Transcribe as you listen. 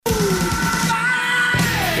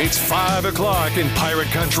It's 5 o'clock in Pirate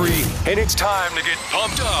Country, and it's time to get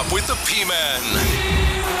pumped up with the P-Man.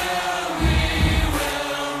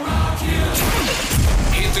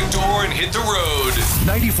 Hit the door and hit the road.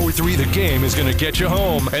 94.3 The Game is going to get you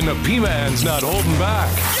home, and the P-Man's not holding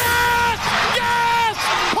back. Yes! Yes!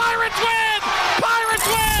 Pirates win! Pirates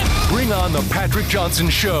win! Bring on the Patrick Johnson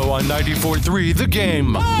Show on 94.3 The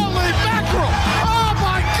Game. Holy mackerel! Oh,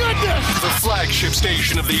 my goodness! The flagship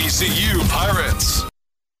station of the ECU Pirates.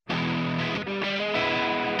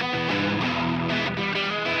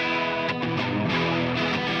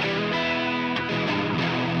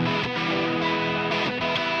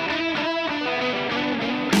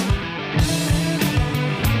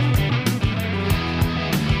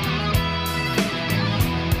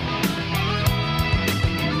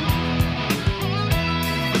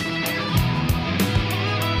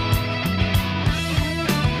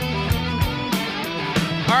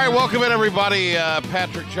 All right, welcome in, everybody.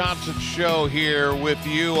 Patrick Johnson Show here with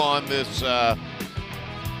you on this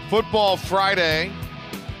Football Friday.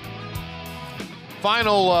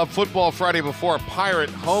 Final Football Friday before a Pirate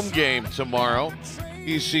home game tomorrow.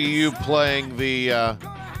 ECU playing the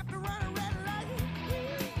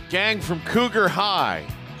gang from Cougar High,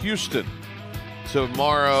 Houston,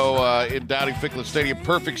 tomorrow in Dowdy-Ficklin Stadium.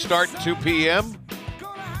 Perfect start, 2 p.m.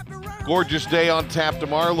 Gorgeous day on tap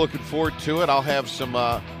tomorrow. Looking forward to it. I'll have some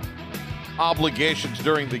obligations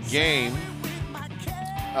during the game,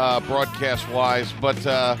 broadcast-wise, but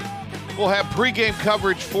we'll have pregame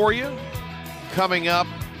coverage for you coming up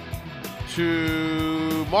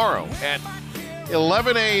tomorrow at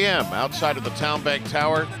 11 a.m. outside of the Town Bank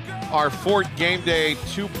Tower. Our Fort Game Day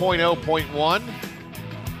 2.0.1,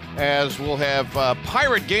 as we'll have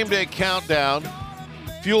Pirate Game Day Countdown,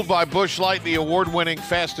 fueled by Busch Light, the award-winning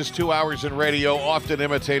fastest 2 hours in radio, often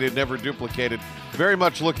imitated, never duplicated. Very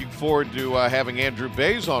much looking forward to having Andrew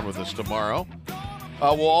Bays on with us tomorrow.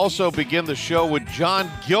 We'll also begin the show with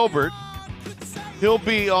John Gilbert. He'll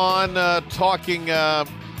be on talking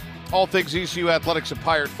all things ECU athletics and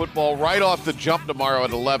Pirate football right off the jump tomorrow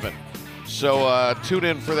at 11. So tune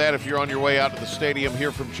in for that if you're on your way out to the stadium.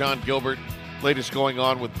 Hear from John Gilbert. Latest going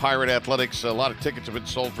on with Pirate athletics. A lot of tickets have been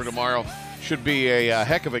sold for tomorrow. Should be a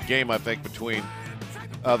heck of a game, I think, between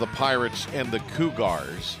the Pirates and the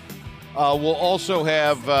Cougars. We'll also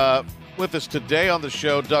have with us today on the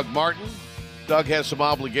show Doug Martin. Doug has some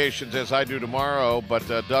obligations, as I do tomorrow, but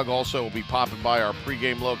Doug also will be popping by our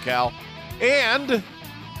pregame locale. And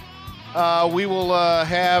we will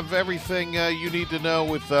have everything you need to know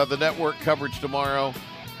with the network coverage tomorrow.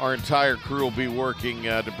 Our entire crew will be working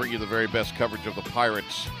to bring you the very best coverage of the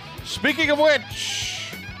Pirates. Speaking of which,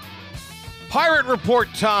 Pirate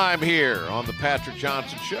Report time here on the Patrick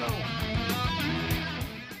Johnson Show.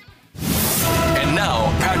 And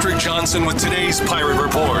now, Patrick Johnson with today's Pirate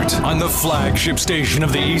Report on the flagship station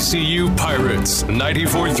of the ECU Pirates,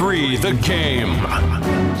 94.3 The Game.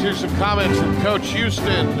 Here's some comments from Coach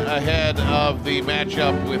Houston ahead of the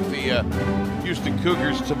matchup with the Houston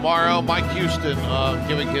Cougars tomorrow. Mike Houston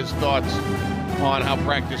giving his thoughts on how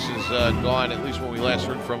practice has gone, at least when we last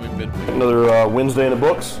heard from him. Another Wednesday in the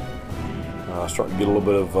books. Starting to get a little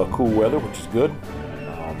bit of cool weather, which is good.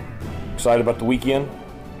 Excited about the weekend.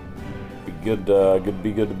 Good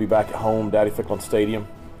to be back at home, Dowdy-Ficklin Stadium.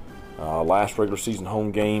 Last regular season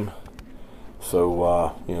home game,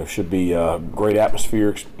 so should be a great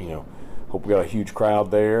atmosphere. Hope we got a huge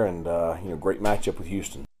crowd there, and great matchup with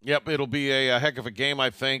Houston. Yep, it'll be a heck of a game,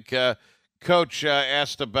 I think. Coach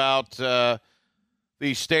asked about the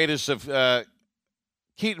status of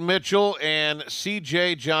Keaton Mitchell and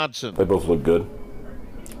C.J. Johnson. They both look good.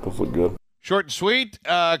 Short and sweet,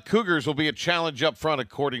 Cougars will be a challenge up front,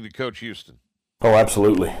 according to Coach Houston. Oh,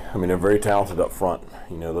 absolutely. I mean, they're very talented up front.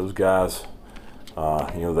 Those guys,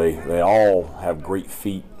 they all have great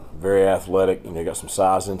feet, very athletic. They got some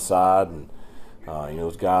size inside, and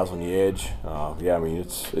those guys on the edge.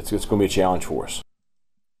 It's going to be a challenge for us.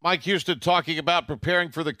 Mike Houston talking about preparing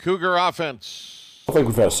for the Cougar offense. I think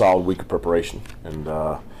we've had a solid week of preparation, and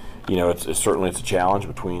it's certainly a challenge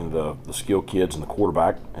between the skilled kids and the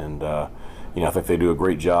quarterback, and I think they do a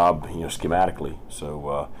great job, schematically.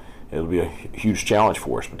 So it'll be a huge challenge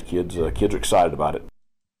for us, but the kids are excited about it.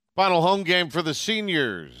 Final home game for the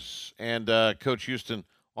seniors, and Coach Houston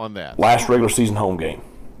on that. Last regular season home game.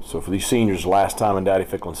 So for these seniors, last time in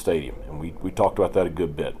Dowdy-Ficklin Stadium, and we talked about that a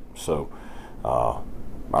good bit. So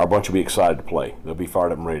our bunch will be excited to play. They'll be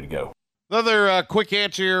fired up and ready to go. Another quick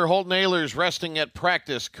answer here. Holton Ahlers resting at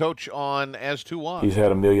practice. Coach on as to why? He's had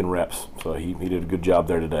 1 million reps, so he did a good job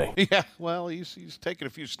there today. Yeah, well, he's taken a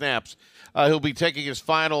few snaps. He'll be taking his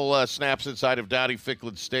final snaps inside of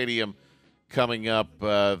Dowdy-Ficklin Stadium coming up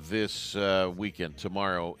this weekend,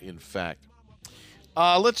 tomorrow, in fact.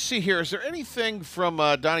 Let's see here. Is there anything from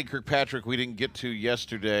Donnie Kirkpatrick we didn't get to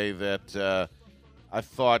yesterday that I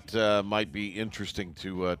thought might be interesting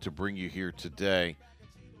to bring you here today?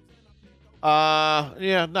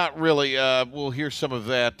 Yeah, not really. We'll hear some of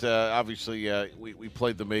that. Obviously, we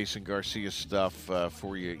played the Mason Garcia stuff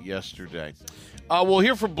for you yesterday. We'll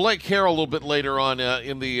hear from Blake Harrell a little bit later on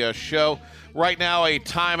in the show. Right now, a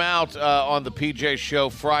timeout on the PJ Show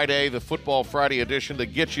Friday, the Football Friday edition, to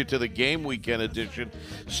get you to the game weekend edition.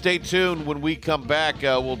 Stay tuned. When we come back,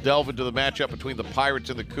 we'll delve into the matchup between the Pirates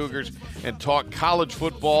and the Cougars and talk college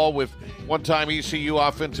football with one-time ECU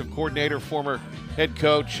offensive coordinator, former head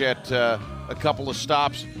coach at a couple of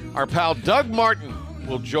stops. Our pal Doug Martin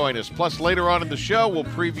will join us. Plus, later on in the show, we'll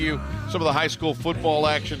preview some of the high school football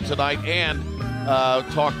action tonight and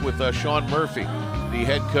talk with Sean Murphy, the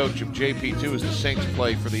head coach of JP2, as the Saints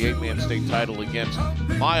play for the 8-man state title against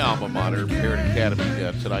my alma mater, Parrott Academy,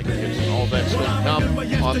 tonight. All that still to come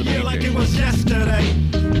on the PJ like it was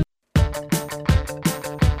yesterday.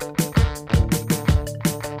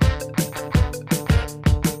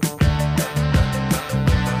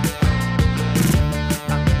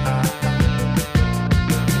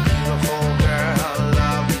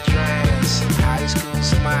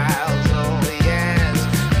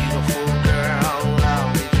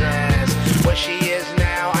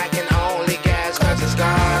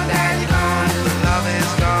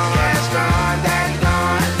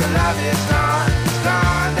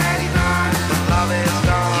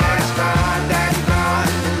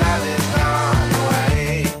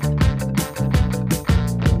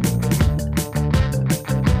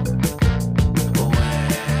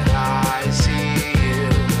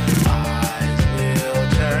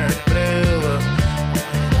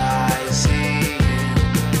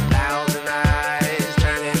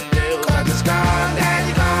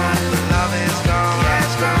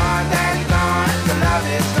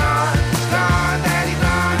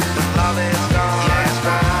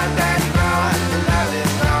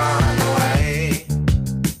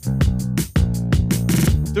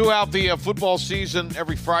 Throughout the football season,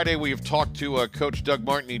 every Friday we have talked to Coach Doug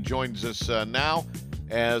Martin. He joins us now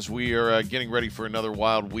as we are getting ready for another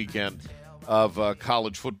wild weekend of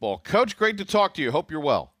college football. Coach, great to talk to you. Hope you're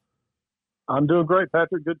well. I'm doing great,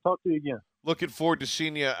 Patrick. Good to talk to you again. Looking forward to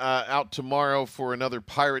seeing you out tomorrow for another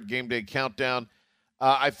Pirate Game Day Countdown.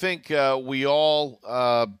 I think we all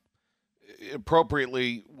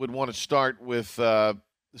appropriately would want to start with the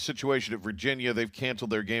situation at Virginia. They've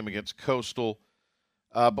canceled their game against Coastal.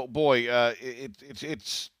 But boy,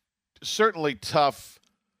 it's certainly tough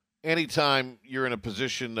anytime you're in a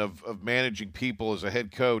position of managing people as a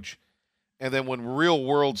head coach, and then when real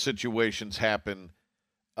world situations happen,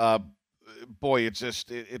 boy, it's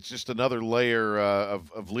just another layer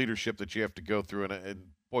of leadership that you have to go through, and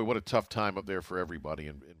boy, what a tough time up there for everybody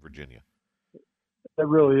in Virginia. It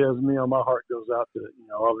really is. My heart goes out to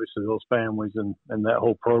obviously those families and that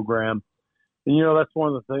whole program. And, that's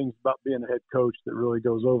one of the things about being a head coach that really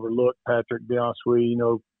goes overlooked, Patrick, to be honest with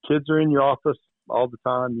you. Kids are in your office all the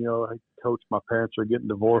time. Hey, coach, my parents are getting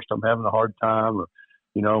divorced. I'm having a hard time. Or,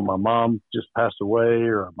 my mom just passed away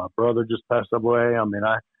or my brother just passed away.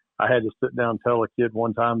 I had to sit down and tell a kid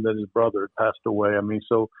one time that his brother had passed away.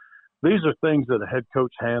 So these are things that a head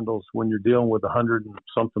coach handles when you're dealing with 100 and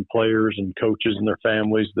something players and coaches and their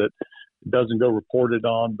families that doesn't go reported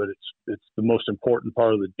on, but it's the most important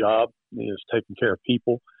part of the job is taking care of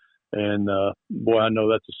people. And boy, I know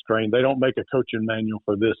that's a strain. They don't make a coaching manual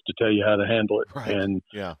for this to tell you how to handle it. Right. And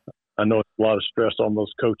yeah, I know it's a lot of stress on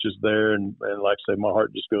those coaches there. And like I say, my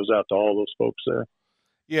heart just goes out to all those folks there.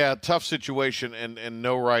 Yeah, tough situation and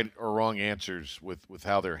no right or wrong answers with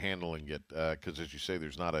how they're handling it. Because as you say,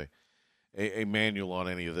 there's not a manual on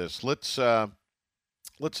any of this. Let's at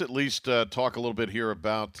least talk a little bit here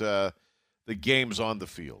about the games on the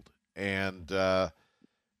field. And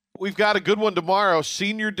we've got a good one tomorrow.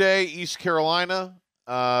 Senior Day, East Carolina.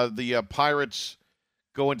 The Pirates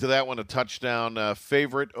go into that one a touchdown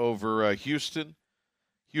favorite over Houston.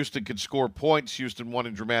 Houston could score points. Houston won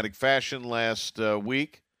in dramatic fashion last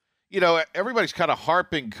week. Everybody's kind of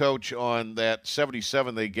harping, Coach, on that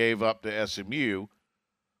 77 they gave up to SMU.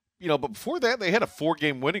 But before that, they had a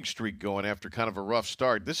 4-game winning streak going after kind of a rough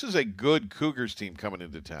start. This is a good Cougars team coming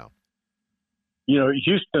into town.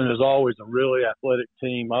 Houston is always a really athletic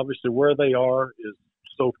team. Obviously, where they are is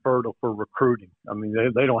so fertile for recruiting.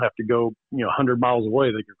 They don't have to go, 100 miles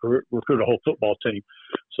away. They can recruit a whole football team.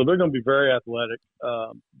 So they're going to be very athletic.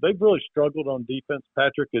 They've really struggled on defense,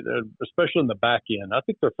 Patrick, especially in the back end. I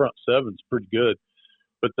think their front seven is pretty good.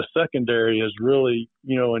 But the secondary is really,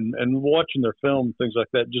 and watching their film, things like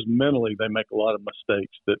that, just mentally they make a lot of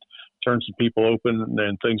mistakes that turn some people open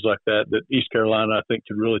and things like that East Carolina, I think,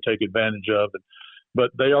 could really take advantage of.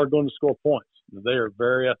 But they are going to score points. They are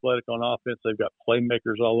very athletic on offense. They've got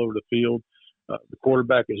playmakers all over the field. The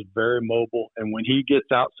quarterback is very mobile. And when he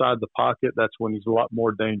gets outside the pocket, that's when he's a lot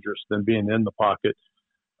more dangerous than being in the pocket.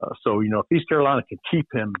 So, if East Carolina can keep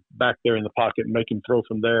him back there in the pocket and make him throw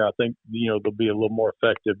from there, I think, they'll be a little more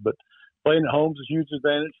effective. But playing at home is a huge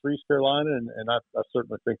advantage for East Carolina, and I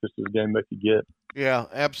certainly think this is a game they could get. Yeah,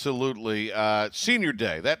 absolutely. Senior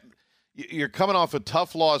Day, you're coming off a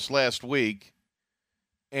tough loss last week,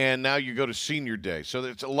 and now you go to Senior Day. So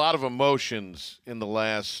there's a lot of emotions in the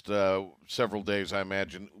last several days, I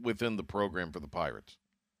imagine, within the program for the Pirates.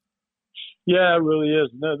 Yeah, it really is.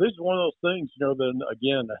 No, this is one of those things, that,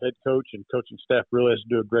 again, the head coach and coaching staff really has to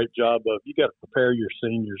do a great job of. You got to prepare your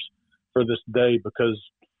seniors for this day because,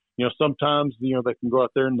 sometimes, they can go out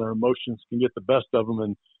there and their emotions can get the best of them.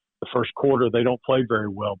 And the first quarter, they don't play very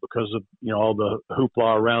well because of, all the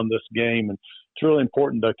hoopla around this game. And it's really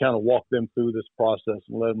important to kind of walk them through this process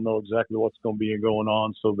and let them know exactly what's going to be going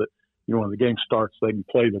on so that, when the game starts, they can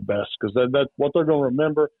play the best. Because that's what they're going to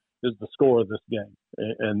remember is the score of this game.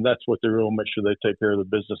 And that's what they really make sure they take care of the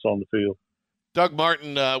business on the field. Doug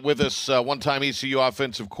Martin with us, one-time ECU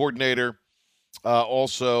offensive coordinator,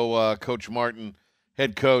 also Coach Martin,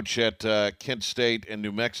 head coach at Kent State and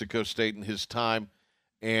New Mexico State in his time,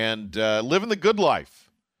 and living the good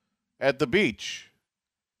life at the beach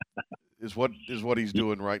is what he's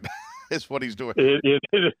doing right now. Is what he's doing. It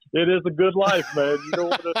is a good life, man. You don't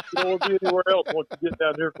want to be anywhere else once you get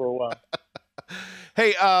down here for a while.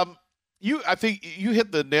 Hey, I think you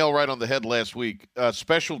hit the nail right on the head last week.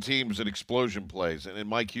 Special teams and explosion plays, and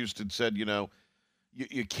Mike Houston said,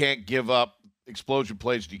 you can't give up explosion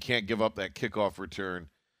plays. You can't give up that kickoff return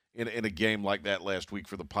in a game like that last week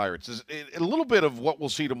for the Pirates. Is it a little bit of what we'll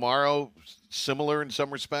see tomorrow similar in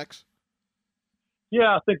some respects?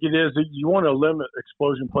 Yeah, I think it is. You want to limit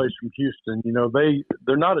explosion plays from Houston.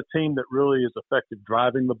 They're not a team that really is effective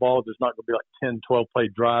driving the ball. There's not going to be like 10,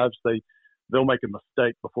 12-play drives. They'll make a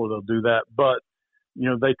mistake before they'll do that. But,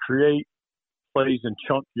 they create plays in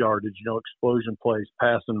chunk yardage, explosion plays,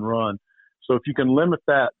 pass and run. So if you can limit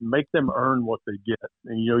that, make them earn what they get.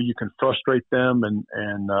 And, you can frustrate them.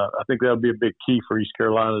 And I think that'll be a big key for East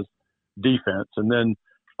Carolina's defense. And then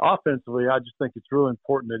offensively, I just think it's really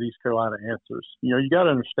important that East Carolina answers. You got to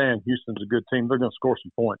understand Houston's a good team. They're going to score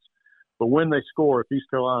some points. But when they score, if East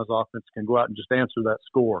Carolina's offense can go out and just answer that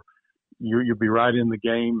score, you'll be right in the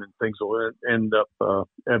game and things will end up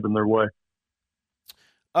ebbing their way.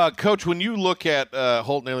 Coach, when you look at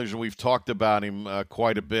Holton Ahlers, and we've talked about him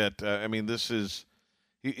quite a bit,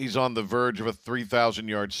 he's on the verge of a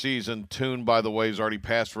 3,000-yard season. Toon, by the way, has already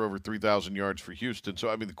passed for over 3,000 yards for Houston.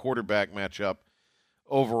 So, the quarterback matchup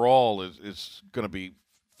overall is going to be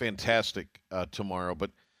fantastic tomorrow.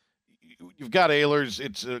 But you've got Ahlers.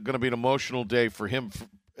 It's going to be an emotional day for him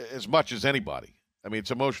as much as anybody.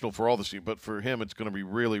 It's emotional for all the team, but for him, it's going to be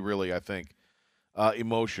really, really, I think,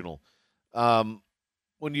 emotional.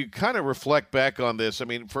 When you kind of reflect back on this,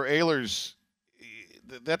 for Ahlers,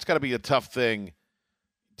 that's got to be a tough thing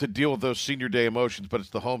to deal with those senior day emotions, but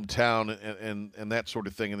it's the hometown and that sort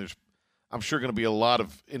of thing. And there's, I'm sure, going to be a lot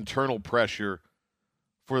of internal pressure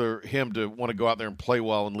for him to want to go out there and play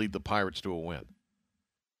well and lead the Pirates to a win.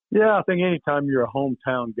 Yeah, I think anytime you're a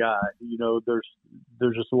hometown guy,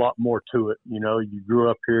 there's just a lot more to it. You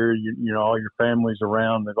grew up here, all your family's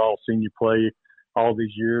around, they've all seen you play all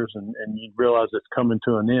these years, and you realize it's coming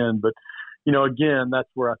to an end. But, again, that's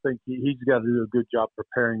where I think he's got to do a good job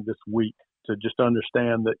preparing this week to just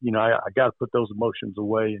understand that, I got to put those emotions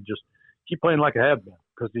away and just keep playing like I have been,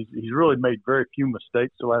 because he's really made very few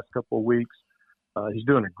mistakes the last couple of weeks. He's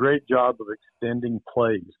doing a great job of extending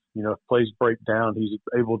plays. If plays break down, he's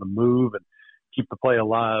able to move and keep the play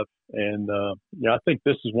alive. And, I think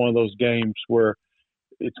this is one of those games where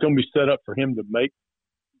it's going to be set up for him to make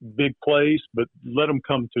big plays, but let them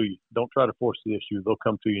come to you. Don't try to force the issue. They'll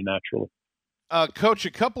come to you naturally. Coach,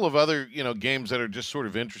 a couple of other, games that are just sort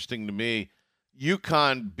of interesting to me.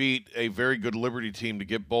 UConn beat a very good Liberty team to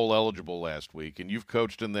get bowl eligible last week, and you've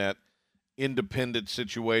coached in that independent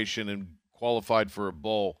situation and qualified for a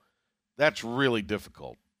bowl. That's really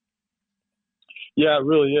difficult. Yeah, it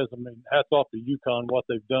really is. Hats off to UConn, what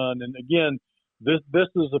they've done. And again, this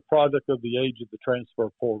is a product of the age of the transfer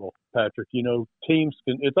portal, Patrick. Teams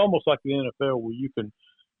can, it's almost like the NFL where you can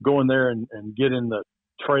go in there and get in the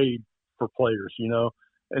trade for players,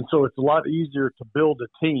 And so it's a lot easier to build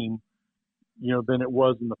a team, than it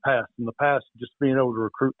was in the past. In the past, just being able to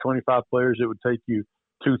recruit 25 players, it would take you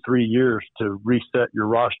 2-3 years to reset your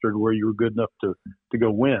roster to where you were good enough to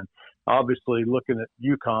go win. Obviously, looking at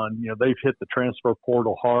UConn, they've hit the transfer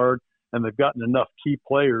portal hard, and they've gotten enough key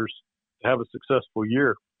players to have a successful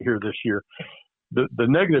year here this year. The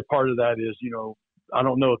negative part of that is, I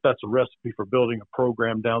don't know if that's a recipe for building a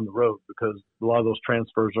program down the road, because a lot of those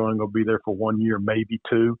transfers are only going to be there for 1 year, maybe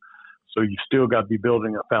 2. So you still got to be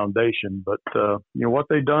building a foundation. But, what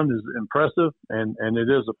they've done is impressive, and it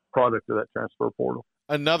is a product of that transfer portal.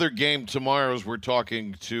 Another game tomorrow, as we're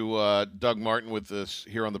talking to Doug Martin with us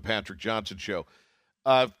here on the Patrick Johnson Show.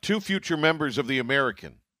 2 future members of the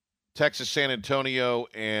American, Texas San Antonio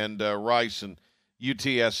and Rice, and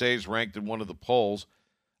UTSA is ranked in one of the polls.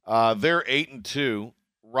 They're 8-2.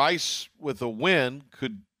 Rice, with a win,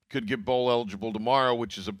 could get bowl eligible tomorrow,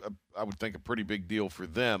 which is I would think a pretty big deal for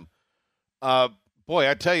them. Boy,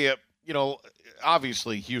 I tell you,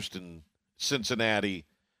 obviously Houston, Cincinnati,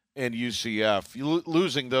 and UCF,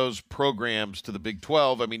 losing those programs to the Big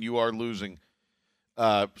 12. I mean, you are losing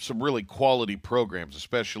some really quality programs,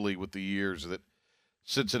 especially with the years that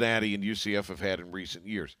Cincinnati and UCF have had in recent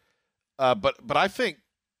years. But I think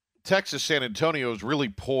Texas San Antonio is really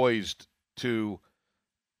poised to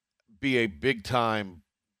be a big-time,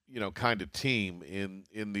 kind of team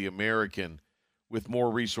in the American, with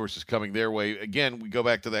more resources coming their way. Again, we go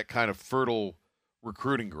back to that kind of fertile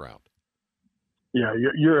recruiting ground. Yeah,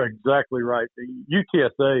 you're exactly right.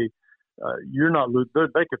 UTSA,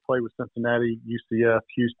 they could play with Cincinnati, UCF,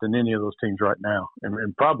 Houston, any of those teams right now,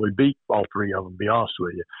 and probably beat all 3 of them, to be honest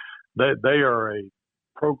with you. They are a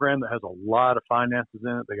program that has a lot of finances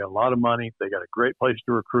in it. They got a lot of money. They got a great place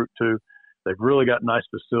to recruit to. They've really got nice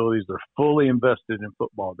facilities. They're fully invested in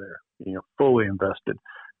football there, fully invested.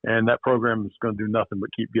 And that program is going to do nothing but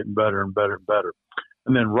keep getting better and better and better.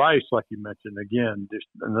 And then Rice, like you mentioned, again, just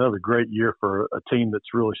another great year for a team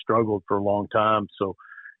that's really struggled for a long time. So,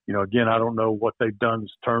 again, I don't know what they've done in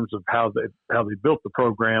terms of how they built the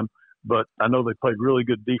program, but I know they played really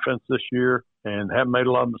good defense this year and haven't made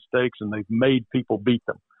a lot of mistakes, and they've made people beat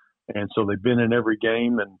them. And so they've been in every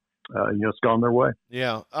game, and, it's gone their way.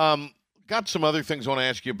 Yeah. Got some other things I want to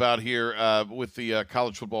ask you about here with the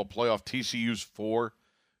college football playoff. TCU's 4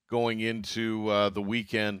 going into the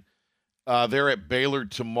weekend. They're at Baylor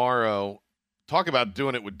tomorrow. Talk about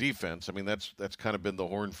doing it with defense. I mean, that's kind of been the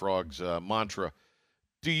Horned Frogs' mantra.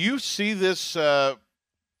 Do you see this?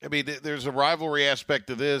 There's a rivalry aspect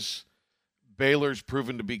to this. Baylor's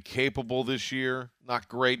proven to be capable this year. Not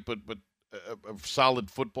great, but a solid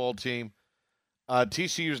football team.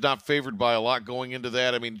 TCU's not favored by a lot going into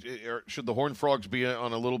that. I mean, should the Horned Frogs be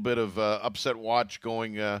on a little bit of upset watch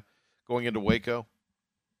going into Waco?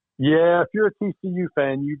 Yeah, if you're a TCU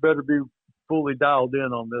fan, you better be fully dialed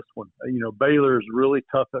in on this one. Baylor is really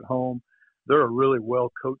tough at home. They're a really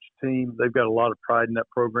well-coached team. They've got a lot of pride in that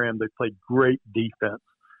program. They play great defense.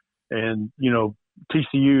 And,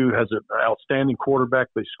 TCU has an outstanding quarterback.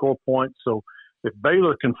 They score points. So if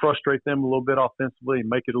Baylor can frustrate them a little bit offensively and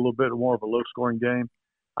make it a little bit more of a low-scoring game,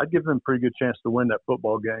 I'd give them a pretty good chance to win that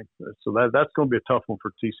football game. So that's going to be a tough one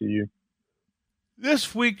for TCU.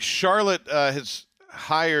 This week, Charlotte has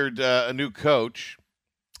hired a new coach,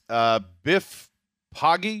 Biff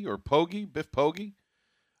Poggi,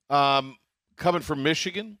 coming from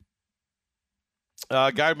Michigan.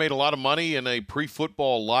 Guy made a lot of money in a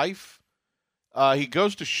pre-football life. He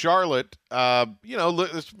goes to Charlotte.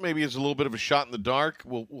 This maybe is a little bit of a shot in the dark.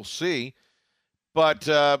 We'll see. But,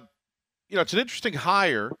 it's an interesting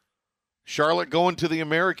hire. Charlotte going to the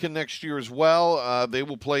American next year as well. They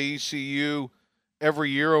will play ECU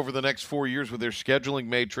every year over the next 4 years with their scheduling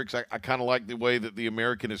matrix. I kind of like the way that the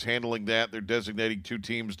American is handling that. They're designating 2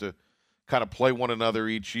 teams to kind of play one another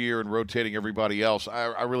each year and rotating everybody else.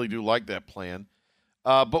 I really do like that plan.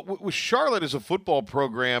 But with Charlotte as a football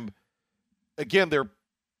program, again, they're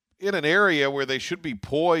in an area where they should be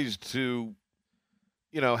poised to,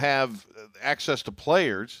 have access to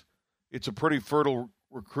players. It's a pretty fertile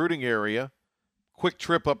recruiting area. Quick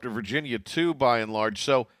trip up to Virginia, too, by and large.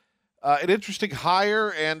 So an interesting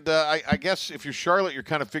hire, and I guess if you're Charlotte, you're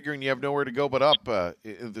kind of figuring you have nowhere to go but up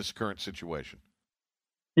in this current situation.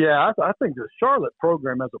 Yeah, I think the Charlotte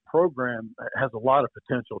program as a program has a lot of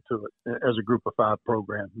potential to it as a group of 5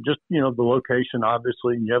 program. Just, the location,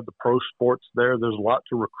 obviously, and you have the pro sports there. There's a lot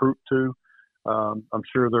to recruit to. I'm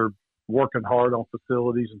sure they're working hard on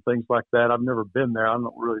facilities and things like that. I've never been there. I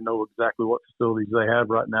don't really know exactly what facilities they have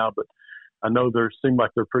right now, but I know they seem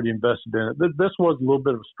like they're pretty invested in it. This was a little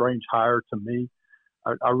bit of a strange hire to me.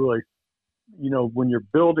 I really, when you're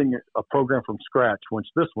building a program from scratch, which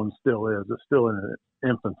this one still is, it's still in its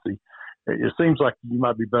infancy. It seems like you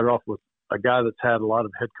might be better off with a guy that's had a lot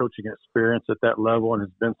of head coaching experience at that level and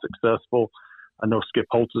has been successful. I know Skip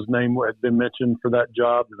Holtz's name had been mentioned for that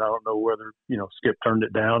job, and I don't know whether, Skip turned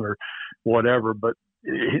it down or whatever, but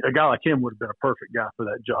a guy like him would have been a perfect guy for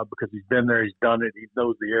that job because he's been there, he's done it, he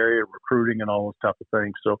knows the area, recruiting and all those type of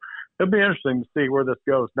things. So it'll be interesting to see where this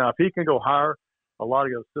goes. Now, if he can go hire a lot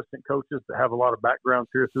of assistant coaches that have a lot of backgrounds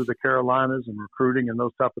here through the Carolinas and recruiting and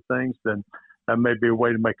those type of things, then that may be a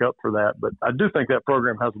way to make up for that. But I do think that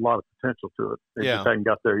program has a lot of potential to it. They just haven't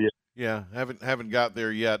got there yet. Yeah, haven't got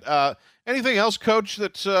there yet. Anything else, Coach,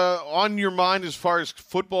 that's on your mind as far as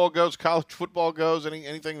football goes, college football goes?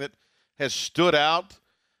 Anything that has stood out?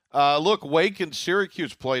 Look, Wake and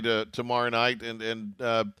Syracuse play tomorrow night, and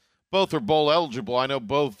both are bowl eligible. I know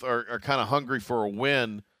both are kind of hungry for a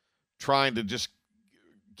win, trying to just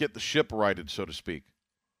get the ship righted, so to speak.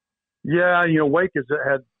 Yeah, Wake has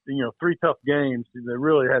had 3 tough games. They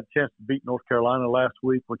really had a chance to beat North Carolina last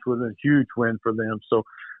week, which was a huge win for them. So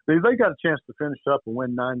if they got a chance to finish up and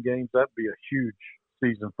win 9 games, that'd be a huge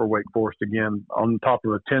season for Wake Forest again, on top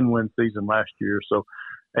of a 10-win season last year. So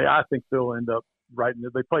I think they'll end up right in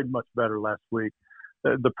it. They played much better last week.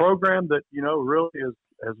 The program that, really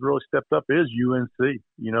has really stepped up is UNC.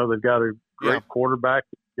 They've got a great quarterback,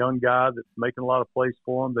 young guy that's making a lot of plays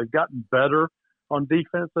for them. They've gotten better on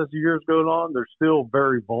defense as the years go on. They're still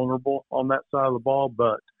very vulnerable on that side of the ball,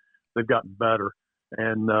 but they've gotten better.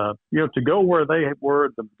 And, to go where they were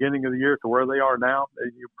at the beginning of the year to where they are now,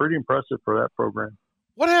 you're pretty impressive for that program.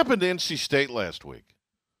 What happened to NC State last week?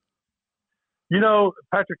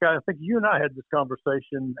 Patrick, I think you and I had this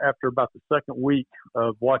conversation after about the second week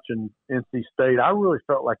of watching NC State. I really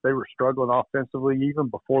felt like they were struggling offensively even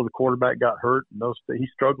before the quarterback got hurt. He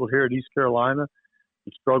struggled here at East Carolina.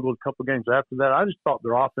 He struggled a couple of games after that. I just thought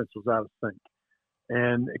their offense was out of sync.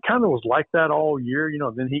 And it kind of was like that all year.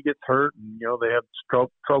 Then he gets hurt, and, they have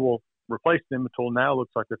trouble replacing him until now. It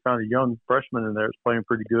looks like they found a young freshman in there that's playing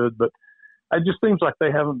pretty good. But it just seems like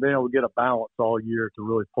they haven't been able to get a balance all year to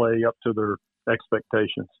really play up to their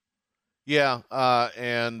expectations. Yeah,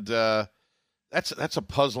 and that's a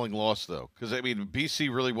puzzling loss, though, because,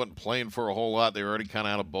 BC really wasn't playing for a whole lot. They were already kind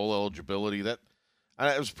of out of bowl eligibility.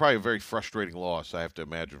 It was probably a very frustrating loss, I have to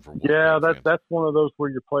imagine. That's one of those where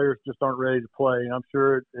your players just aren't ready to play. And I'm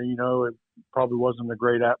sure, it probably wasn't a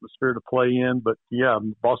great atmosphere to play in. But,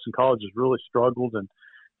 Boston College has really struggled, and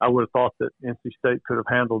I would have thought that NC State could have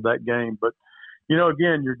handled that game. But,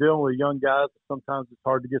 again, you're dealing with young guys. Sometimes it's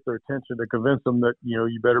hard to get their attention to convince them that,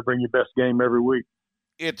 you better bring your best game every week.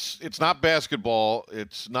 It's not basketball.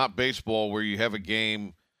 It's not baseball where you have a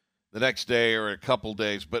game the next day or a couple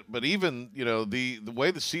days. But even, the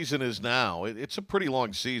way the season is now, it's a pretty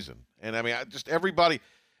long season. And, just everybody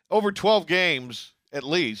over 12 games at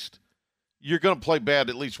least, you're going to play bad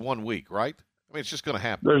at least 1 week, right? It's just going to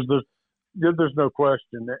happen. There's no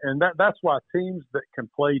question. And that's why teams that can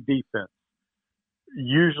play defense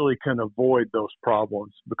usually can avoid those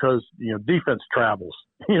problems because, defense travels.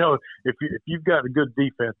 If you've got a good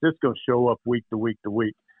defense, it's going to show up week to week to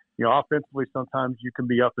week. Offensively, sometimes you can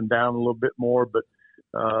be up and down a little bit more, but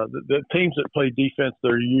the teams that play defense,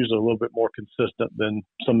 they're usually a little bit more consistent than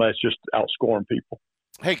somebody that's just outscoring people.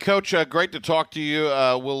 Hey, Coach, great to talk to you.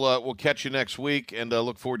 We'll catch you next week, and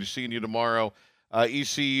look forward to seeing you tomorrow.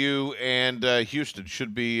 ECU and Houston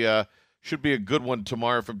should be a good one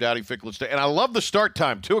tomorrow from Dowdy Ficklen State. And I love the start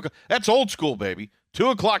time. 2 o'clock. That's old school, baby. 2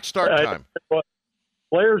 o'clock start time.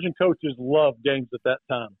 Players and coaches love games at that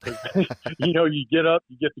time. You get up,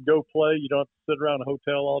 you get to go play. You don't have to sit around a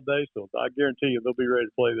hotel all day. So I guarantee you they'll be ready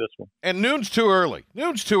to play this one. And noon's too early.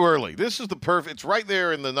 This is the perfect. It's right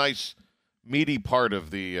there in the nice, meaty part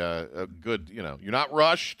of the good. You're not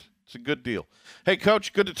rushed. It's a good deal. Hey,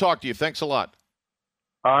 Coach, good to talk to you. Thanks a lot.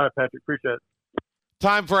 All right, Patrick. Appreciate it.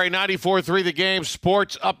 Time for a 94.3 The Game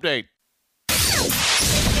sports update.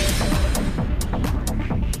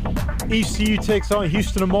 ECU takes on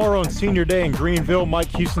Houston tomorrow on Senior Day in Greenville. Mike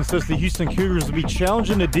Houston says the Houston Cougars will be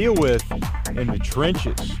challenging to deal with in the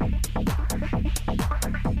trenches.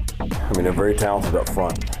 They're very talented up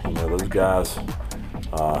front. Those guys,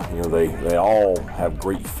 they all have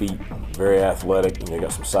great feet, very athletic, and they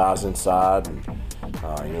got some size inside. And,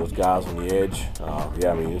 those guys on the edge,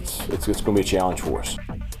 it's going to be a challenge for us.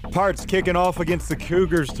 Pirates kicking off against the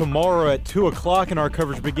Cougars tomorrow at 2 o'clock, and our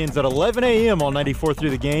coverage begins at 11 a.m. on 94.3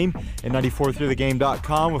 The Game and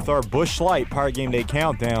 94.3thegame.com with our Busch Light Pirate Game Day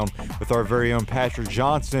Countdown with our very own Patrick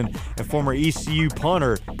Johnson and former ECU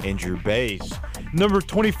punter Andrew Bays. Number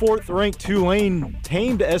 24th ranked Tulane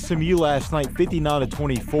tamed SMU last night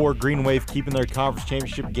 59-24. Green Wave keeping their conference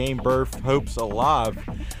championship game berth hopes alive.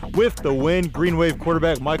 With the win, Green Wave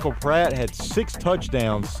quarterback Michael Pratt had 6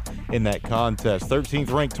 touchdowns in that contest.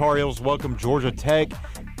 13th ranked Tar Heels welcome Georgia Tech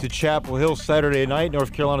to Chapel Hill Saturday night.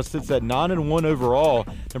 North Carolina sits at 9-1 overall.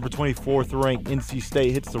 Number 24th ranked NC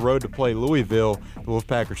State hits the road to play Louisville. The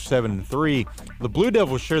Wolfpack are 7-3. The Blue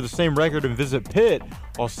Devils share the same record and visit Pitt,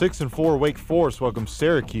 while 6-4 Wake Forest welcomes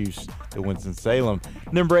Syracuse to Winston-Salem.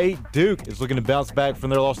 Number 8 Duke is looking to bounce back from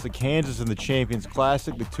their loss to Kansas in the Champions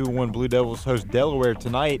Classic. The 2-1 Blue Devils host Delaware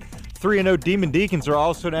tonight. 3-0 Demon Deacons are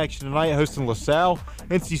also in action tonight, hosting LaSalle.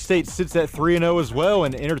 NC State sits at 3-0 as well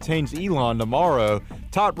and entertains Elon tomorrow.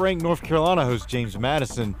 Top-ranked North Carolina hosts James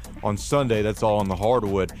Madison on Sunday. That's all on the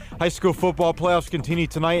hardwood. High school football playoffs continue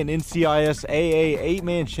tonight in NCIS AA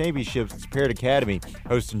 8-man championships. It's Parrott Academy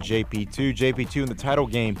hosting JP2. JP2 in the title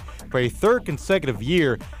game for a 3rd consecutive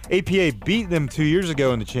year. APA beat them 2 years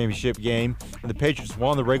ago in the championship game, and the Patriots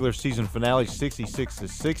won the regular season finale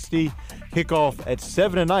 66-60. Kickoff at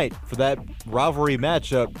 7 tonight for that rivalry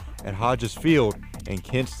matchup at Hodges Field in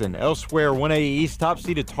Kinston. Elsewhere, 1A East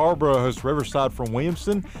top-seeded Tarboro hosts Riverside from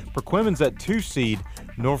Williamson. Perquimans at 2-seed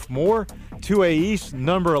Northmore. 2A East,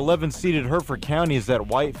 number 11-seeded Hertford County is at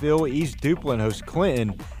Whiteville. East Duplin hosts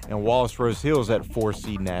Clinton, and Wallace Rose Hills at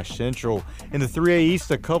 4-seed Nash Central. In the 3A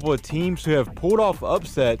East, a couple of teams who have pulled off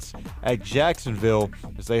upsets at Jacksonville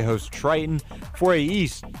as they host Triton. 4A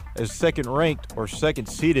East, as second-ranked or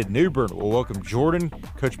second-seeded New Bern will welcome Jordan,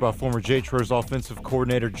 coached by former J-Tros offensive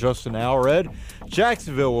coordinator Justin Alred.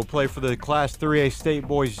 Jacksonville will play for the Class 3A State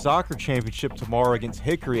Boys Soccer Championship tomorrow against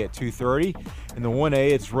Hickory at 2:30. In the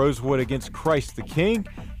 1A, it's Rosewood against Christ the King.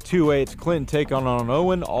 2A, it's Clinton take on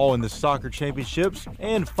Owen, all in the soccer championships.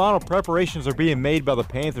 And final preparations are being made by the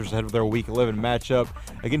Panthers ahead of their Week 11 matchup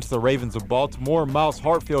against the Ravens of Baltimore. Miles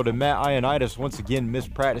Hartfield and Matt Ioannidis once again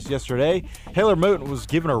missed practice yesterday. Taylor Moten was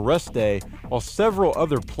given a rest day, while several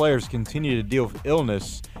other players continue to deal with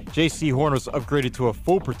illness. J.C. Horn was upgraded to a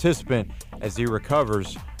full participant as he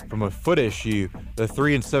recovers from a foot issue. The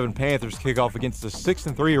 3-7 Panthers kick off against the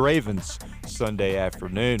 6-3 Ravens Sunday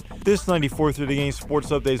afternoon. This 94 Through the Game Sports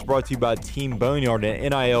Update is brought to you by Team Boneyard, an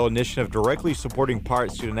NIL initiative directly supporting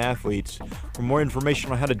Pirate student athletes. For more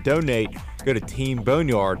information on how to donate, go to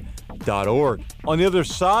teamboneyard.org. On the other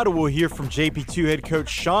side, we'll hear from JP2 head coach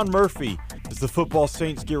Sean Murphy as the football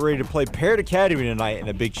Saints get ready to play Parrott Academy tonight in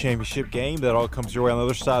a big championship game. That all comes your way on the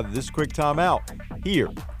other side of this quick timeout here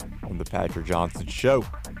on the Patrick Johnson Show.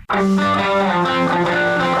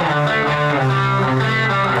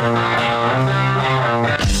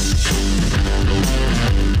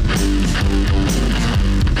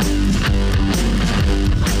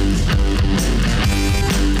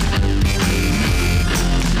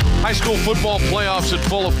 High school football playoffs in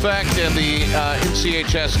full effect, and the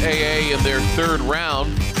NCHSAA in their 3rd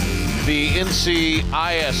round. The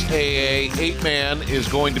NCISAA 8-man is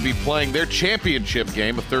going to be playing their championship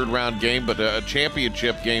game, a 3rd-round game, but a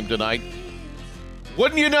championship game tonight.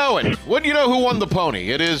 Wouldn't you know it? Wouldn't you know who won the pony?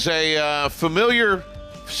 It is a familiar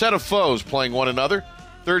set of foes playing one another.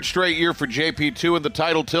 3rd straight year for JP2 in the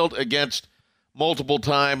title tilt against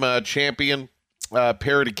multiple-time champion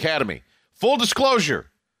Parrott Academy. Full disclosure,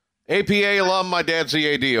 APA alum, my dad's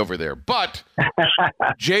the AD over there. But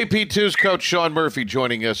JP2's coach Sean Murphy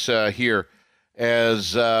joining us here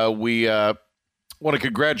as we want to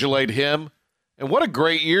congratulate him. And what a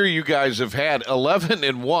great year you guys have had,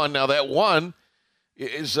 11-1. Now that one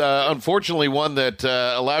is unfortunately one that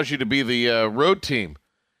allows you to be the road team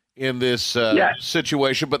in this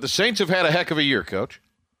situation. But the Saints have had a heck of a year, Coach.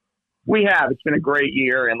 We have. It's been a great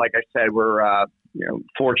year. And like I said, we're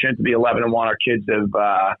fortunate to be 11-1. Our kids have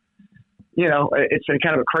it's been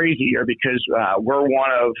kind of a crazy year because we're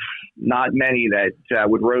one of not many that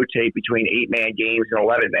would rotate between 8-man games and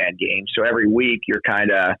 11-man games. So every week you're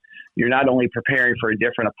not only preparing for a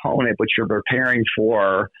different opponent, but you're preparing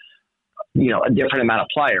for, a different amount of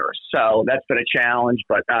players. So that's been a challenge,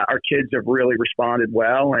 but our kids have really responded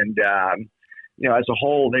well. And, as a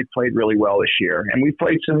whole, they've played really well this year. And we've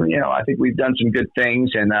played some, I think we've done some good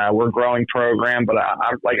things, and we're a growing program. But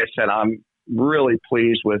like I said, I'm really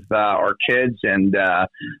pleased with our kids and the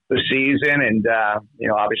season. And,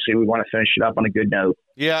 obviously we want to finish it up on a good note.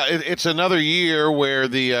 Yeah, it's another year where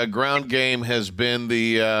the ground game has been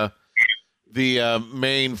the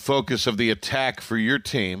main focus of the attack for your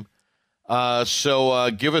team. So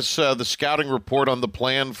give us the scouting report on the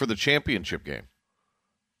plan for the championship game.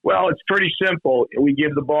 Well, it's pretty simple. We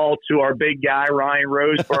give the ball to our big guy, Ryan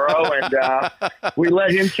Roseboro, and we let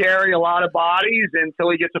him carry a lot of bodies until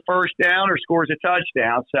he gets a first down or scores a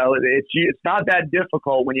touchdown. So it's not that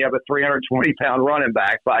difficult when you have a 320-pound running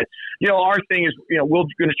back. But, our thing is, we're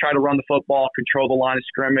going to try to run the football, control the line of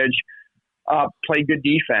scrimmage, play good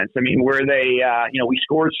defense. I mean, where they, we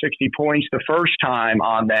scored 60 points the first time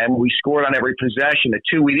on them. We scored on every possession. The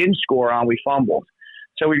two we didn't score on, we fumbled.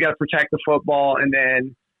 So we've got to protect the football, and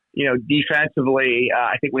then defensively,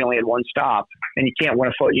 I think we only had one stop, and you can't win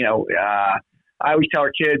a foot. I always tell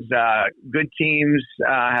our kids, good teams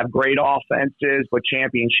have great offenses, but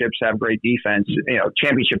championships have great defense.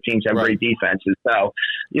 Championship teams have great defenses. So,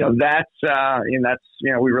 that's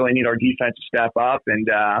we really need our defense to step up, and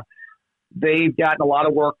they've gotten a lot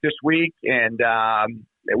of work this week, and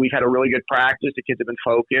we've had a really good practice. The kids have been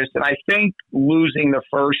focused, and I think losing the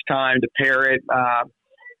first time to Parrott.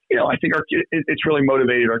 I think it's really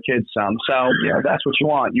motivated our kids some. So, that's what you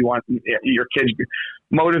want. You want your kids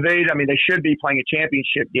motivated. I mean, they should be playing a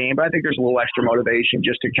championship game, but I think there's a little extra motivation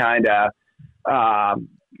just to kind of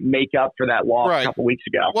make up for that loss a couple weeks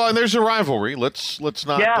ago. Well, and there's a rivalry. Let's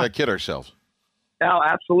not kid ourselves. No,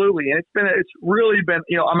 absolutely. And it's really been,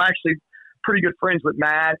 I'm actually pretty good friends with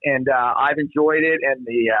Matt, and I've enjoyed it. And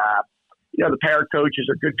the Parrott coaches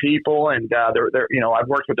are good people, and they're I've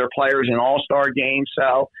worked with their players in all-star games.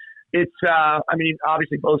 So it's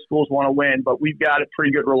obviously both schools want to win, but we've got a pretty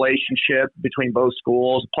good relationship between both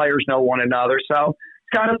schools. Players know one another, so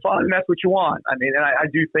it's kind of fun, and that's what you want. I mean, and I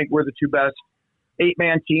do think we're the two best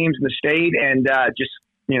 8-man teams in the state, and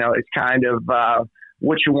it's kind of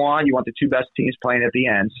what you want. You want the two best teams playing at the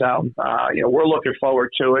end. So we're looking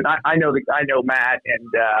forward to it. I know Matt and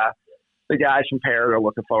the guys from Parrott are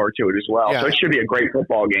looking forward to it as well. Yeah. So it should be a great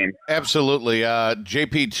football game. Absolutely.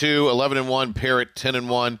 JP2, 11-1, Parrott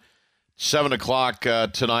 10-1. 7 o'clock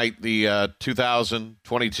tonight, the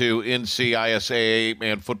 2022 NCISA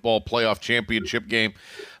 8-man football playoff championship game.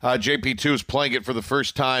 JP2 is playing it for the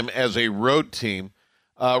first time as a road team.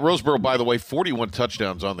 Roseboro, by the way, 41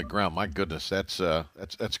 touchdowns on the ground. My goodness, that's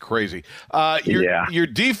crazy. Your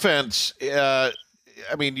defense.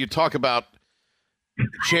 You talk about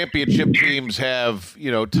championship teams have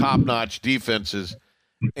top-notch defenses,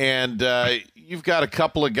 and you've got a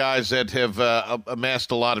couple of guys that have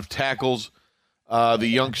amassed a lot of tackles. The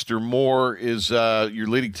youngster Moore is your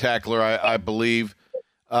leading tackler, I believe.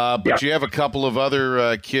 But you have a couple of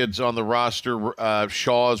other kids on the roster. Ray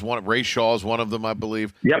Shaw is one of them, I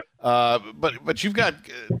believe. Yep. But you've got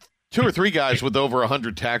 2 or 3 guys with over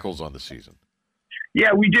 100 tackles on the season.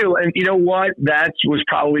 Yeah, we do. And you know what? That was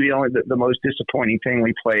probably the most disappointing thing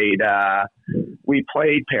we played. We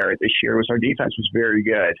played Parrott this year. Was our defense was very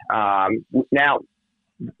good. Now,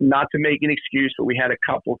 not to make an excuse, but we had a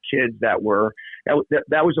couple kids that were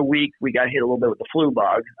that was a week we got hit a little bit with the flu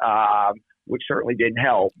bug, which certainly didn't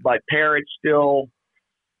help. But Parrott still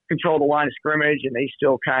controlled the line of scrimmage, and they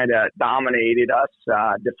still kind of dominated us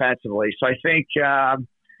defensively. So I think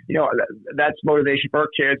that's motivation for our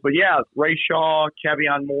kids. But yeah, Ray Shaw,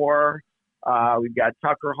 Kevion Moore, we've got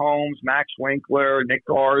Tucker Holmes, Max Winkler, Nick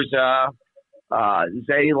Garza,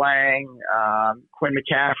 Zay Lang, Quinn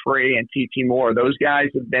McCaffrey, and T.T. Moore. Those guys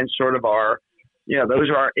have been sort of our, those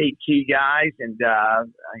are our 8 key guys, and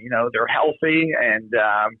they're healthy, and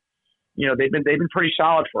they've been pretty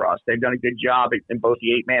solid for us. They've done a good job in both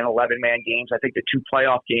the 8-man, 11-man games. I think the 2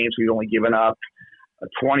 playoff games we've only given up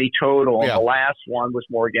 20 total. Yeah. And the last one was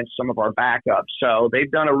more against some of our backups. So they've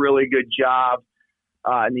done a really good job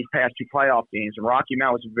in these past 2 playoff games. And Rocky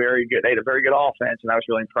Mount was very good. They had a very good offense, and I was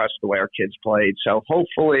really impressed with the way our kids played. So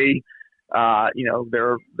hopefully,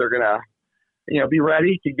 they're going to, be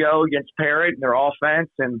ready to go against Parrott and their offense.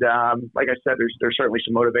 And like I said, there's certainly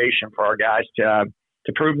some motivation for our guys to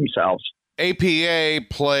prove themselves. APA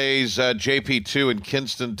plays JP2 in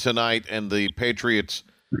Kinston tonight, and the Patriots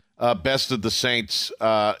bested the Saints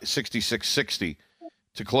 66-60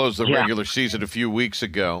 to close the regular season a few weeks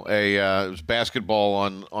ago. It was basketball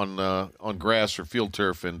on grass or field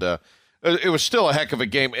turf, and it was still a heck of a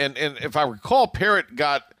game. And if I recall, Parrott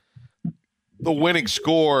got the winning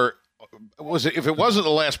score. If it wasn't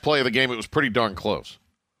the last play of the game, it was pretty darn close.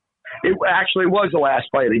 It actually was the last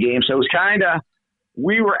play of the game, so it was kind of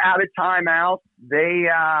we were out of timeout. They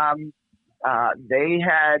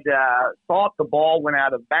had thought the ball went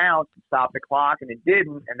out of bounds to stop the clock, and it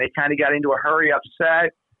didn't, and they kind of got into a hurry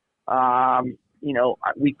upset.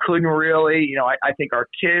 We couldn't really, I think our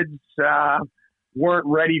kids weren't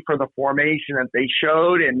ready for the formation that they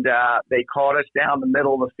showed, and they caught us down the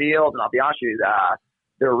middle of the field. And I'll be honest with you,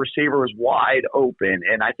 their receiver was wide open.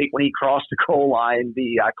 And I think when he crossed the goal line,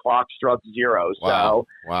 the clock struck 0. Wow.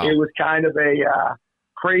 So it was kind of a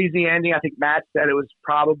crazy ending. I think Matt said it was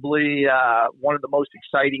probably one of the most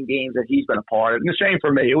exciting games that he's been a part of. And the same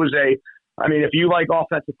for me. It was if you like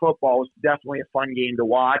offensive football, it was definitely a fun game to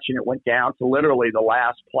watch, and it went down to literally the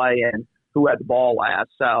last play and who had the ball last.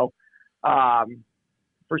 So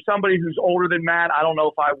for somebody who's older than Matt, I don't know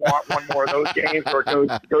if I want one more of those games where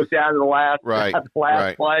it goes down to the last play.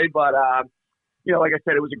 But like I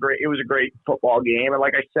said, it was a great football game, and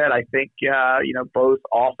like I said, I think both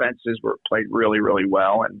offenses were played really, really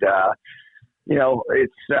well, and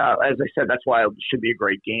it's as I said, that's why it should be a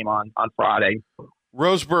great game on Friday.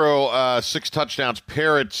 Roseboro, 6 touchdowns.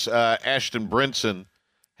 Parrots, Ashton Brinson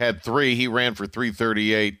had 3. He ran for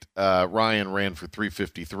 338. Ryan ran for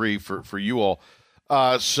 353 for you all.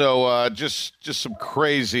 So just some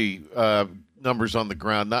crazy numbers on the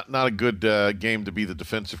ground. Not a good game to be the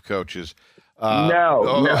defensive coaches.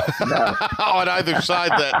 No. On either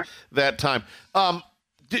side that time.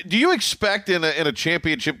 Do you expect in a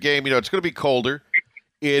championship game? It's going to be colder.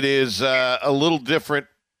 It is a little different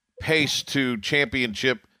pace to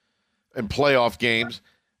championship and playoff games.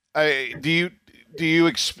 Do you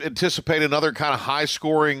anticipate another kind of high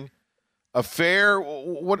scoring affair?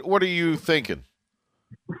 What are you thinking?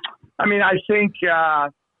 I think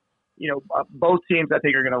both teams I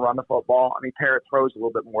think are going to run the football. Parrot throws a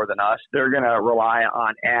little bit more than us. They're going to rely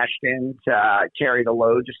on Ashton to carry the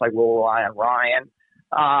load, just like we'll rely on Ryan.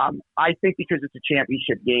 I think because it's a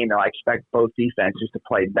championship game, though, I expect both defenses to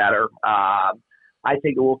play better. I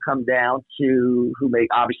think it will come down to who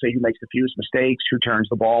makes the fewest mistakes, who turns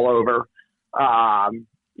the ball over,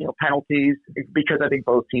 penalties, because I think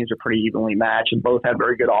both teams are pretty evenly matched and both have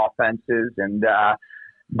very good offenses and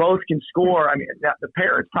both can score. The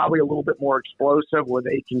Parrots probably a little bit more explosive where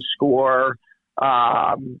they can score,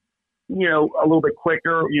 a little bit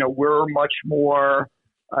quicker. We're much more,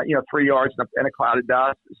 3 yards in a cloud of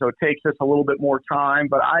dust. So it takes us a little bit more time,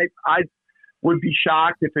 but I would be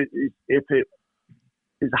shocked if it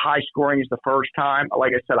is high scoring as the first time.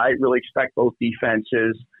 Like I said, I really expect both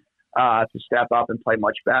defenses to step up and play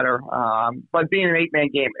much better. But being an 8-man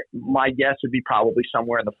game, my guess would be probably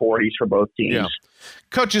somewhere in the 40s for both teams. Yeah.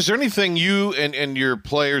 Coach, is there anything you and your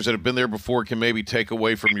players that have been there before can maybe take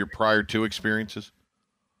away from your prior 2 experiences?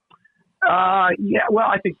 Well,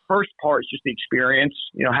 I think first part is just the experience.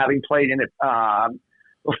 Having played in it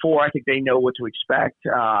before, I think they know what to expect.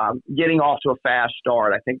 Getting off to a fast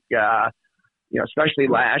start, I think especially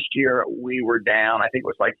last year, we were down, I think it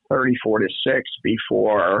was like 34-6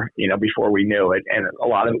 before we knew it. And a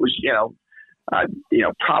lot of it was,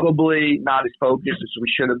 probably not as focused as we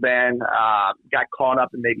should have been, got caught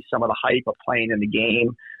up in maybe some of the hype of playing in the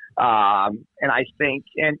game. And I think,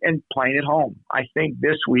 and playing at home, I think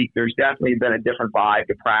this week there's definitely been a different vibe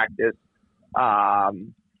to practice.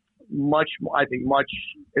 Much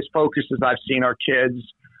as focused as I've seen our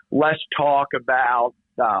kids, less talk about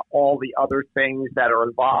all the other things that are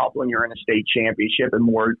involved when you're in a state championship and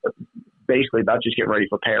more basically about just getting ready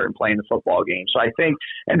for Parrot and playing the football game. So I think,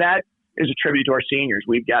 and that is a tribute to our seniors.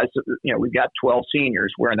 We've got 12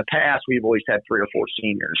 seniors, where in the past we've always had 3 or 4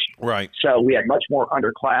 seniors. Right. So we had much more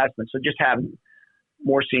underclassmen. So just having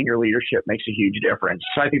more senior leadership makes a huge difference.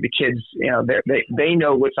 So I think the kids, they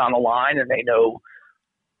know what's on the line and they know,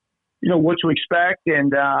 what to expect.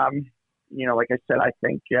 And, like I said, I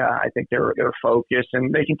think they're focused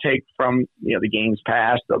and they can take from, the games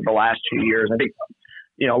past of the last 2 years. I think,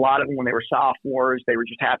 a lot of them when they were sophomores, they were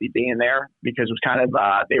just happy being there because it was kind of,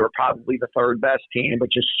 they were probably the 3rd best team, but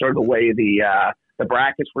just sort of the way the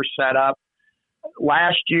brackets were set up.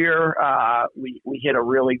 Last year, we hit a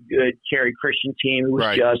really good Cary Christian team who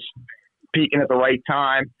was just peaking at the right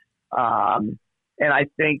time. And I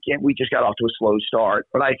think we just got off to a slow start.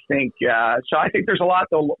 But I think so I think there's a lot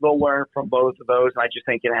they'll learn from both of those. And I just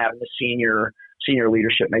think having the senior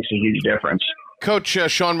leadership makes a huge difference. Coach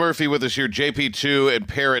Sean Murphy with us here, JP2 and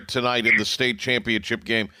Parrot tonight in the state championship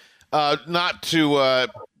game. Not to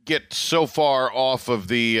get so far off of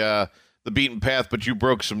the beaten path, but you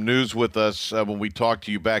broke some news with us when we talked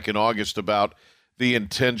to you back in August about the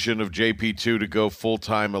intention of JP2 to go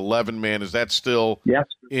full-time 11-man. Is that still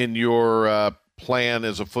in your plan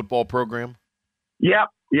as a football program? Yeah,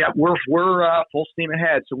 we're full steam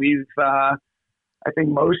ahead. So we've I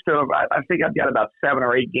think I've got about 7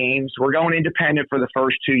 or 8 games. We're going independent for the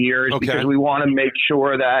first 2 years because we want to make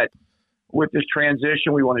sure that with this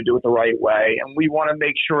transition, we want to do it the right way. And we want to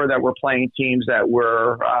make sure that we're playing teams that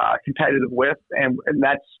we're competitive with. And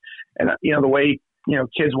that's, the way,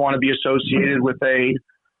 kids want to be associated with a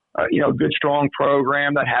good, strong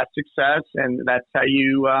program that has success, and that's how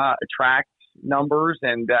you attract numbers.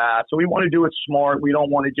 And so we want to do it smart. We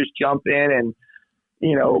don't want to just jump in and,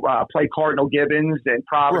 play Cardinal Gibbons and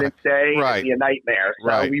Providence Day and be a nightmare.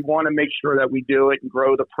 So we want to make sure that we do it and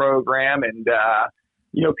grow the program and,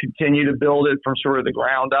 continue to build it from sort of the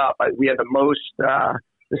ground up. We have the most,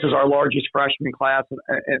 this is our largest freshman class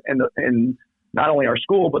in not only our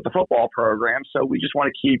school, but the football program. So we just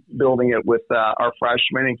want to keep building it with our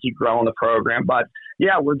freshmen and keep growing the program. But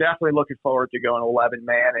yeah, we're definitely looking forward to going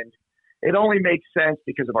 11-man, and it only makes sense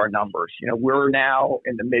because of our numbers. We're now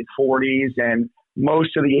in the mid 40s, and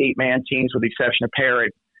most of the 8-man teams, with the exception of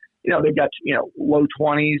Parrott, they've got, low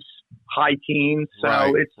 20s, high teens.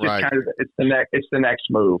 So it's just kind of, it's the next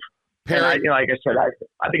move. Parrott, like I said,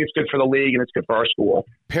 I think it's good for the league and it's good for our school.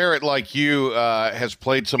 Parrott, like you, has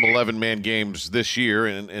played some 11-man games this year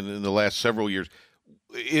and in the last several years.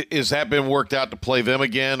 Has that been worked out to play them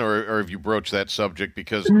again, or have you broached that subject?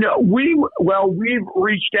 Because no, we've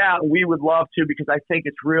reached out and we would love to, because I think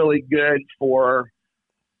it's really good for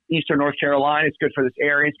Eastern North Carolina. It's good for this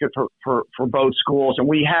area. It's good for both schools. And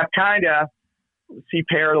we have kind of see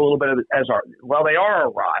Parrott a little bit as they are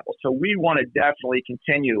our rival. So we want to definitely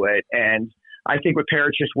continue it. And I think what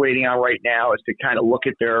Parrott's just waiting on right now is to kind of look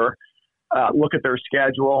at their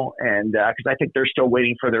schedule. And because I think they're still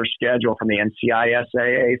waiting for their schedule from the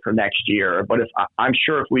NCISAA for next year. But I'm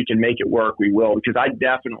sure if we can make it work, we will, because I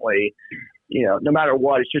definitely, no matter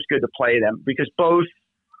what, it's just good to play them, because both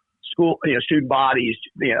school, student bodies,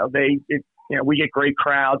 we get great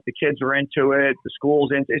crowds. The kids are into it. The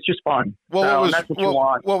school's into it. It's just fun. Well, that's what you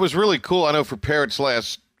want. What was really cool, I know for Parrott's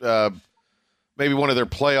last, maybe one of their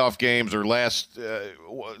playoff games or last,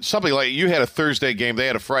 something like, you had a Thursday game, they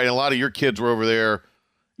had a Friday, and a lot of your kids were over there,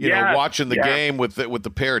 watching the game with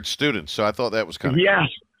the Parrott students. So I thought that was kind of cool.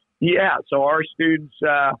 Yeah. So our students,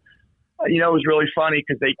 it was really funny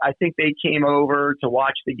because I think they came over to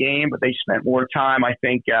watch the game, but they spent more time, I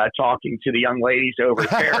think, talking to the young ladies over at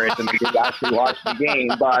Parrott than they did actually watch the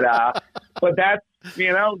game. But that's,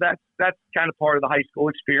 that's kind of part of the high school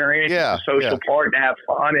experience, the social part, and have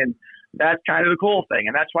fun. And that's kind of the cool thing.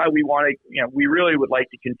 And that's why we want to, we really would like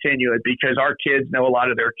to continue it, because our kids know a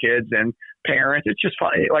lot of their kids and parents. It's just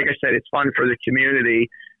fun. Like I said, it's fun for the community,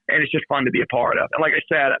 and it's just fun to be a part of. And like I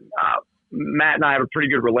said, Matt and I have a pretty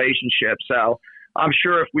good relationship, so I'm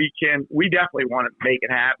sure if we definitely want to make it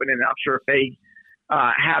happen, and I'm sure if they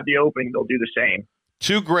have the opening, they'll do the same.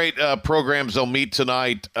 Two great programs they'll meet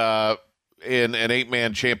tonight in an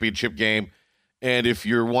 8-man championship game, and if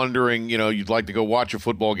you're wondering, you'd like to go watch a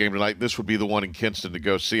football game tonight, this would be the one in Kinston to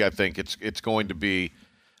go see. I think it's going to be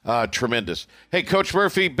tremendous. Hey, Coach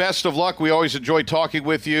Murphy, best of luck. We always enjoy talking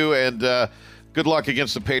with you, and good luck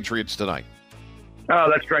against the Patriots tonight. Oh,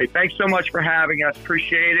 that's great. Thanks so much for having us.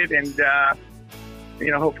 Appreciate it. And,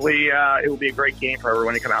 hopefully it will be a great game for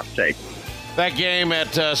everyone to come out and see. That game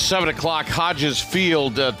at 7 o'clock, Hodges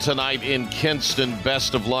Field tonight in Kinston.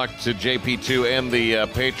 Best of luck to JP2 and the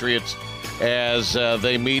Patriots as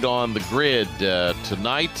they meet on the grid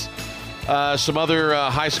tonight. Some other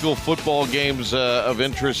high school football games of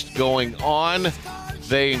interest going on.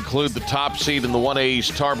 They include the top seed in the 1A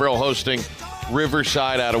East, Tarboro hosting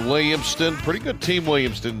Riverside out of Williamston. Pretty good team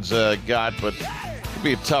Williamston's got, but it'll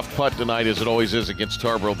be a tough putt tonight, as it always is against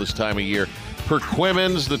Tarboro this time of year.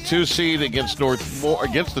 Perquimans, the 2 seed against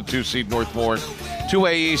the 2 seed Northmore.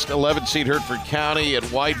 2A East, 11 seed Hertford County at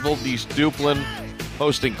Whiteville. East Duplin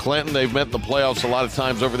hosting Clinton. They've met in the playoffs a lot of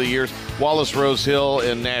times over the years. Wallace Rose Hill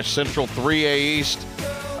and Nash Central. 3A East.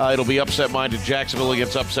 It'll be upset-minded Jacksonville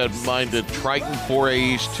against upset-minded Triton. 4A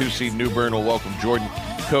East, 2 seed New Bern will welcome Jordan,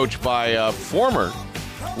 coached by former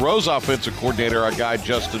Rose offensive coordinator, our guy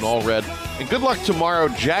Justin Allred. And good luck tomorrow.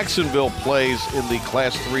 Jacksonville plays in the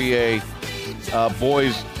Class 3A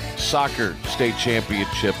boys soccer state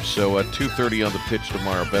championship. So 2:30 on the pitch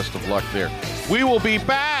tomorrow. Best of luck there. We will be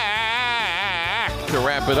back to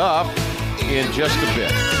wrap it up in just a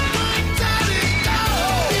bit.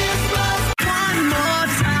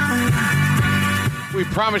 We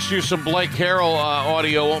promised you some Blake Harrell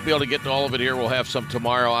audio. Won't be able to get to all of it here. We'll have some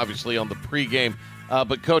tomorrow, obviously, on the pregame.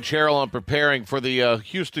 But Coach Harrell, on preparing for the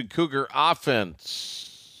Houston Cougar offense.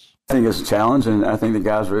 I think it's a challenge, and I think the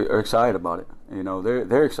guys are excited about it.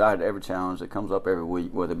 They're excited every challenge that comes up every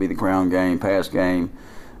week, whether it be the ground game, pass game,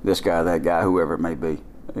 this guy, that guy, whoever it may be.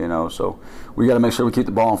 So we got to make sure we keep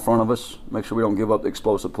the ball in front of us, make sure we don't give up the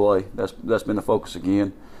explosive play. That's been the focus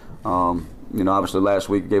again. Obviously last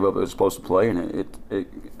week we gave up explosive play, and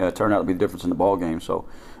it turned out to be the difference in the ball game. So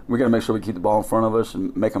we got to make sure we keep the ball in front of us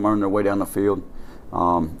and make them earn their way down the field.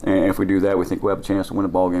 And if we do that, we think we'll have a chance to win the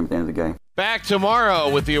ball game at the end of the game. Back tomorrow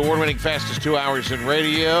with the award-winning fastest 2 hours in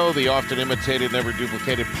radio, the often imitated, never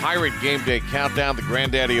duplicated Pirate Game Day Countdown, the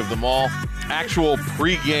granddaddy of them all. Actual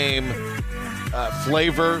pregame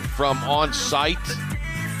flavor from on-site,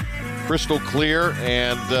 crystal clear,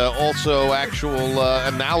 and also actual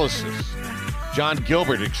analysis. John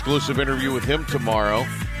Gilbert, exclusive interview with him tomorrow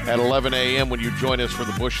at 11 a.m. when you join us for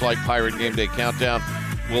the Busch Light Pirate Game Day Countdown.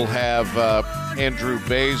 We'll have Andrew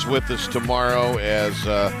Bays with us tomorrow as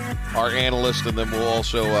our analyst, and then we'll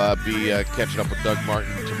also be catching up with Doug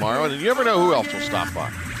Martin tomorrow. And you never know who else will stop by.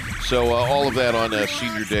 So all of that on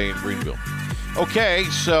Senior Day in Greenville. Okay,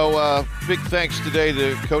 so big thanks today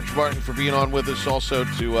to Coach Martin for being on with us. Also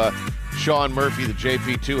to Sean Murphy, the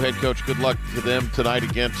JP2 head coach. Good luck to them tonight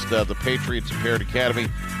against the Patriots at Parrott Academy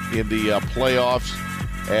in the playoffs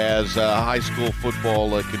as high school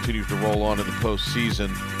football continues to roll on in the postseason.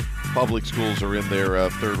 Public schools are in their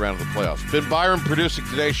third round of the playoffs. Ben Byram producing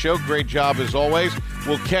today's show. Great job as always.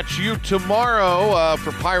 We'll catch you tomorrow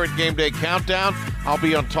for Pirate Game Day Countdown. I'll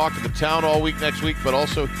be on Talk of the Town all week next week, but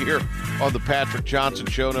also here on the Patrick Johnson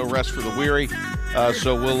Show. No rest for the weary.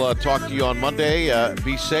 So we'll talk to you on Monday.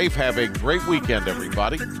 Be safe. Have a great weekend,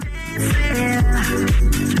 everybody.